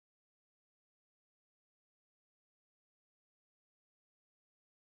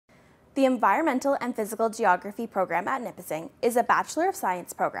The Environmental and Physical Geography program at Nipissing is a Bachelor of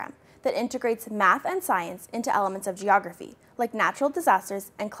Science program that integrates math and science into elements of geography, like natural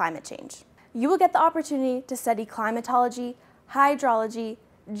disasters and climate change. You will get the opportunity to study climatology, hydrology,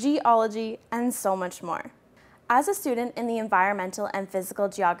 geology, and so much more. As a student in the Environmental and Physical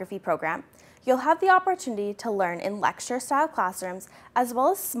Geography program, you'll have the opportunity to learn in lecture-style classrooms as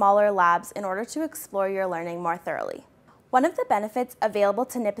well as smaller labs in order to explore your learning more thoroughly. One of the benefits available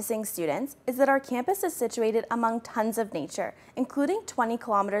to Nipissing students is that our campus is situated among tons of nature, including 20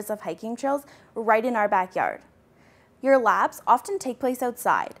 kilometers of hiking trails right in our backyard. Your labs often take place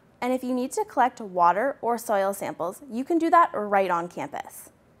outside, and if you need to collect water or soil samples, you can do that right on campus.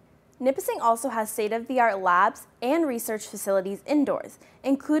 Nipissing also has state-of-the-art labs and research facilities indoors,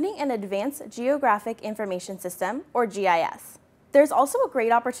 including an Advanced Geographic Information System, or GIS. There's also a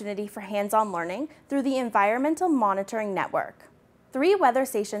great opportunity for hands-on learning through the Environmental Monitoring Network. 3 weather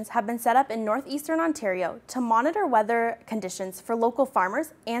stations have been set up in northeastern Ontario to monitor weather conditions for local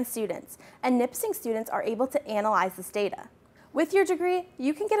farmers and students, and Nipissing students are able to analyze this data. With your degree,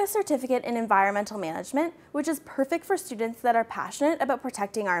 you can get a certificate in environmental management, which is perfect for students that are passionate about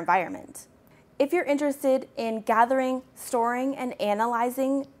protecting our environment. If you're interested in gathering, storing, and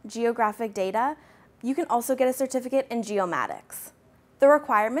analyzing geographic data, you can also get a certificate in geomatics. The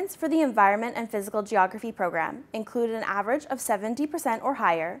requirements for the Environment and Physical Geography program include an average of 70% or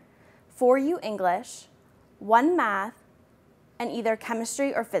higher, 4U English, 1 math, and either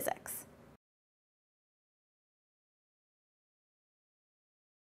chemistry or physics.